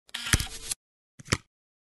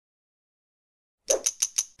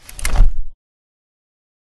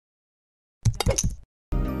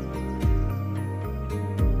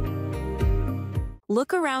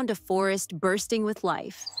Look around a forest bursting with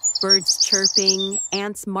life. Birds chirping,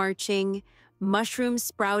 ants marching, mushrooms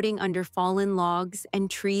sprouting under fallen logs, and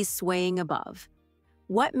trees swaying above.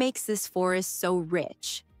 What makes this forest so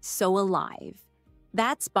rich, so alive?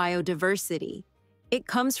 That's biodiversity. It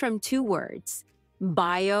comes from two words: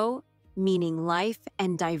 bio, meaning life,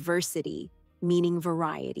 and diversity, meaning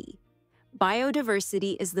variety.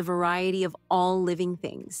 Biodiversity is the variety of all living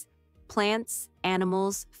things: plants,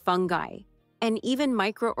 animals, fungi, and even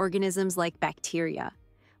microorganisms like bacteria,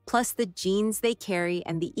 plus the genes they carry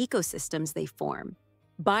and the ecosystems they form.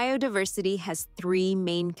 Biodiversity has three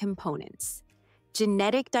main components: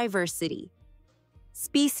 genetic diversity,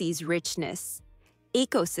 species richness,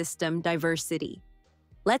 ecosystem diversity.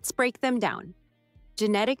 Let's break them down.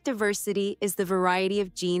 Genetic diversity is the variety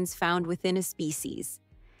of genes found within a species.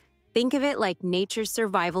 Think of it like nature's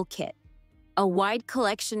survival kit, a wide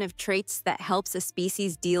collection of traits that helps a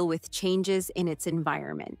species deal with changes in its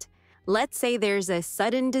environment. Let's say there's a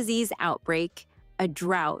sudden disease outbreak, a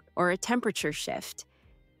drought, or a temperature shift.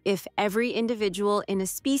 If every individual in a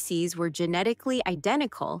species were genetically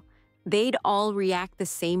identical, they'd all react the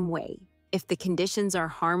same way. If the conditions are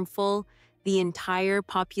harmful, the entire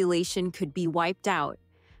population could be wiped out.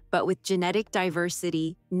 But with genetic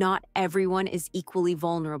diversity, not everyone is equally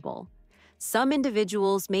vulnerable. Some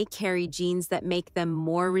individuals may carry genes that make them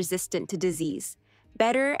more resistant to disease,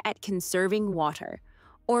 better at conserving water,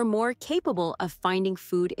 or more capable of finding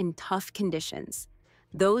food in tough conditions.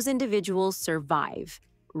 Those individuals survive,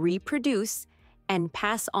 reproduce, and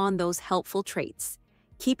pass on those helpful traits,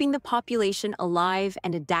 keeping the population alive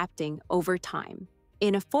and adapting over time.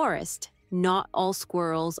 In a forest, not all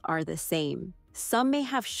squirrels are the same. Some may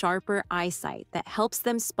have sharper eyesight that helps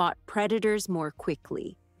them spot predators more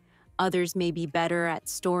quickly. Others may be better at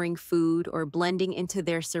storing food or blending into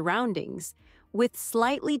their surroundings, with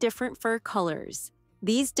slightly different fur colors.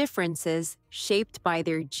 These differences, shaped by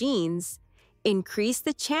their genes, increase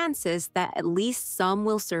the chances that at least some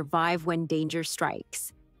will survive when danger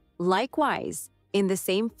strikes. Likewise, in the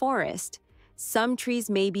same forest, some trees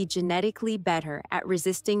may be genetically better at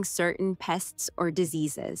resisting certain pests or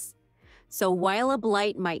diseases. So while a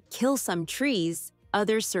blight might kill some trees,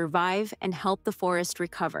 others survive and help the forest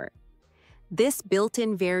recover. This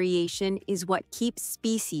built-in variation is what keeps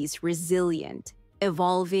species resilient,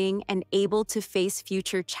 evolving, and able to face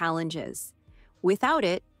future challenges. Without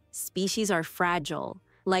it, species are fragile,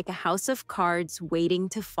 like a house of cards waiting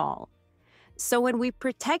to fall. So when we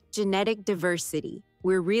protect genetic diversity,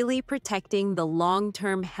 we're really protecting the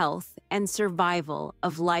long-term health and survival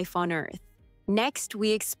of life on Earth. Next,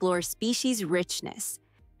 we explore species richness.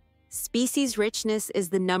 Species richness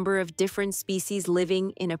is the number of different species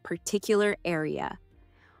living in a particular area.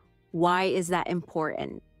 Why is that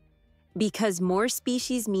important? Because more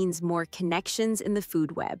species means more connections in the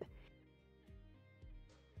food web.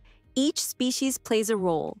 Each species plays a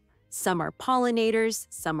role. Some are pollinators,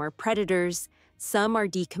 some are predators, some are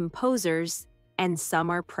decomposers, and some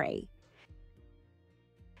are prey.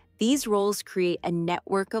 These roles create a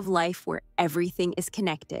network of life where everything is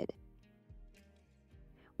connected.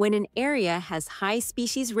 When an area has high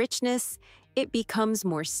species richness, it becomes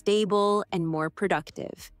more stable and more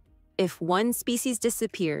productive. If one species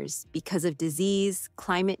disappears because of disease,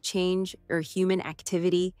 climate change, or human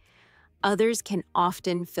activity, others can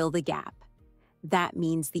often fill the gap. That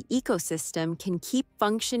means the ecosystem can keep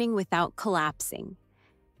functioning without collapsing.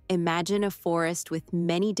 Imagine a forest with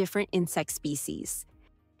many different insect species.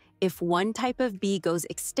 If one type of bee goes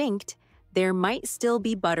extinct, there might still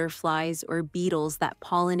be butterflies or beetles that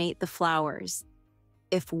pollinate the flowers.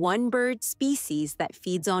 If one bird species that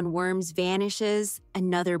feeds on worms vanishes,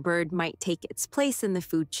 another bird might take its place in the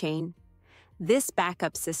food chain. This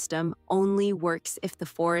backup system only works if the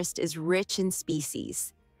forest is rich in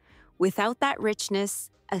species. Without that richness,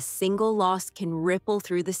 a single loss can ripple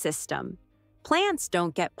through the system. Plants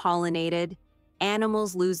don't get pollinated,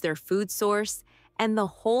 animals lose their food source, and the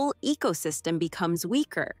whole ecosystem becomes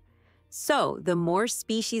weaker. So, the more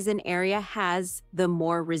species an area has, the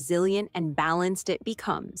more resilient and balanced it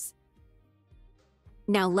becomes.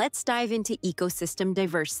 Now let's dive into ecosystem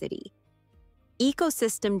diversity.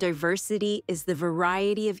 Ecosystem diversity is the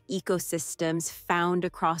variety of ecosystems found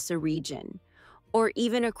across a region, or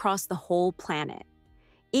even across the whole planet.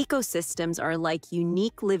 Ecosystems are like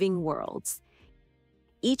unique living worlds,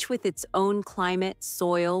 each with its own climate,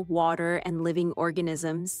 soil, water, and living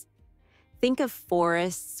organisms. Think of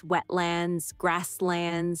forests, wetlands,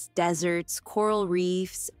 grasslands, deserts, coral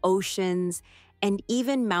reefs, oceans, and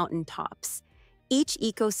even mountaintops. Each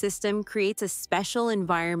ecosystem creates a special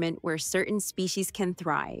environment where certain species can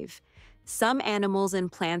thrive. Some animals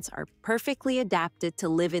and plants are perfectly adapted to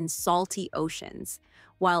live in salty oceans,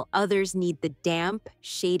 while others need the damp,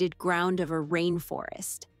 shaded ground of a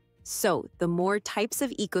rainforest. So, the more types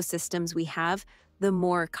of ecosystems we have, the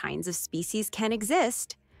more kinds of species can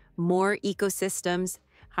exist. More ecosystems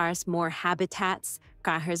has more habitats,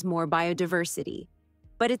 has more biodiversity.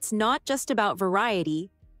 But it's not just about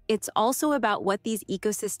variety, it's also about what these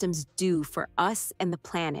ecosystems do for us and the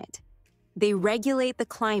planet. They regulate the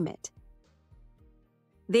climate.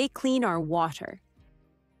 They clean our water.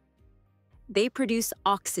 They produce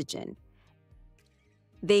oxygen.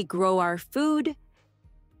 They grow our food.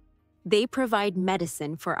 They provide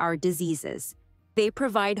medicine for our diseases. They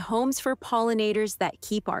provide homes for pollinators that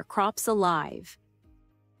keep our crops alive.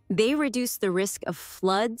 They reduce the risk of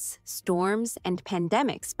floods, storms, and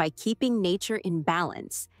pandemics by keeping nature in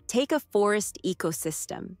balance. Take a forest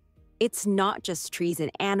ecosystem. It's not just trees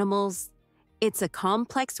and animals. It's a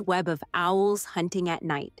complex web of owls hunting at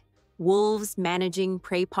night, wolves managing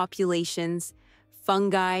prey populations,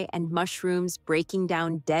 fungi and mushrooms breaking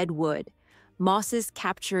down dead wood, mosses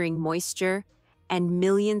capturing moisture, and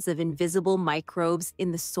millions of invisible microbes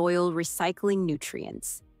in the soil recycling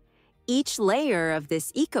nutrients. Each layer of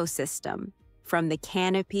this ecosystem, from the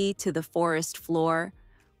canopy to the forest floor,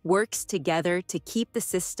 works together to keep the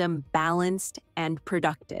system balanced and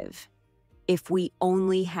productive. If we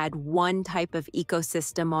only had one type of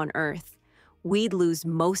ecosystem on Earth, we'd lose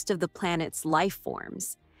most of the planet's life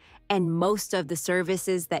forms, and most of the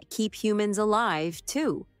services that keep humans alive,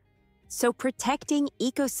 too. So protecting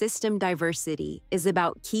ecosystem diversity is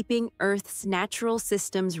about keeping Earth's natural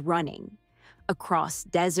systems running across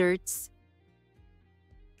deserts,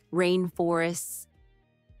 rainforests,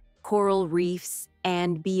 coral reefs,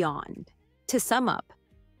 and beyond. To sum up,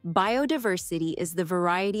 biodiversity is the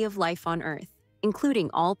variety of life on Earth, including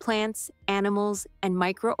all plants, animals, and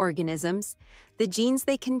microorganisms, the genes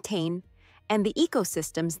they contain, and the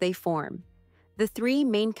ecosystems they form. The three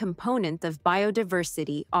main components of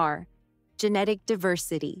biodiversity are genetic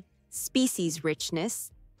diversity, species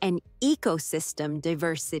richness, and ecosystem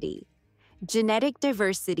diversity. Genetic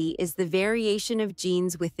diversity is the variation of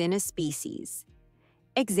genes within a species.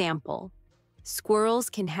 Example: squirrels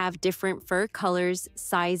can have different fur colors,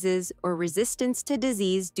 sizes, or resistance to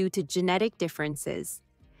disease due to genetic differences.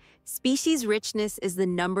 Species richness is the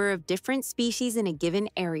number of different species in a given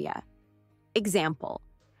area. Example: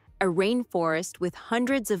 a rainforest with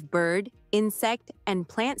hundreds of bird, insect, and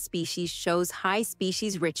plant species shows high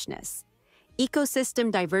species richness.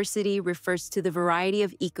 Ecosystem diversity refers to the variety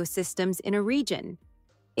of ecosystems in a region.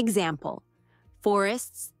 Example: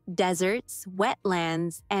 forests, deserts,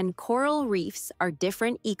 wetlands, and coral reefs are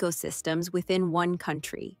different ecosystems within one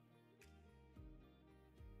country.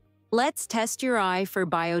 Let's test your eye for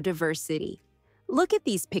biodiversity. Look at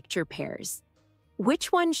these picture pairs.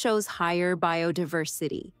 Which one shows higher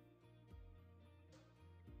biodiversity?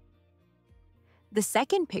 The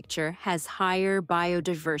second picture has higher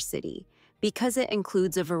biodiversity because it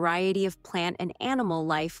includes a variety of plant and animal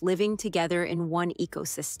life living together in one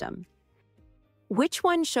ecosystem. Which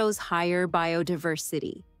one shows higher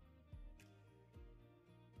biodiversity?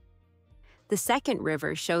 The second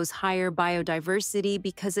river shows higher biodiversity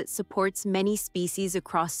because it supports many species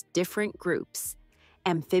across different groups: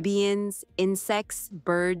 amphibians, insects,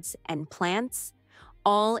 birds, and plants,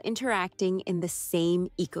 all interacting in the same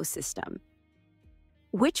ecosystem.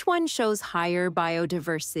 Which one shows higher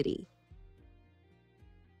biodiversity?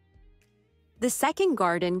 The second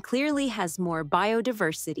garden clearly has more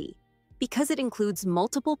biodiversity because it includes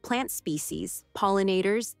multiple plant species,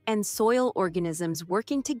 pollinators, and soil organisms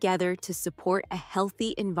working together to support a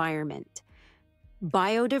healthy environment.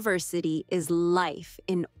 Biodiversity is life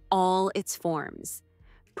in all its forms.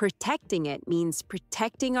 Protecting it means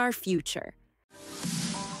protecting our future.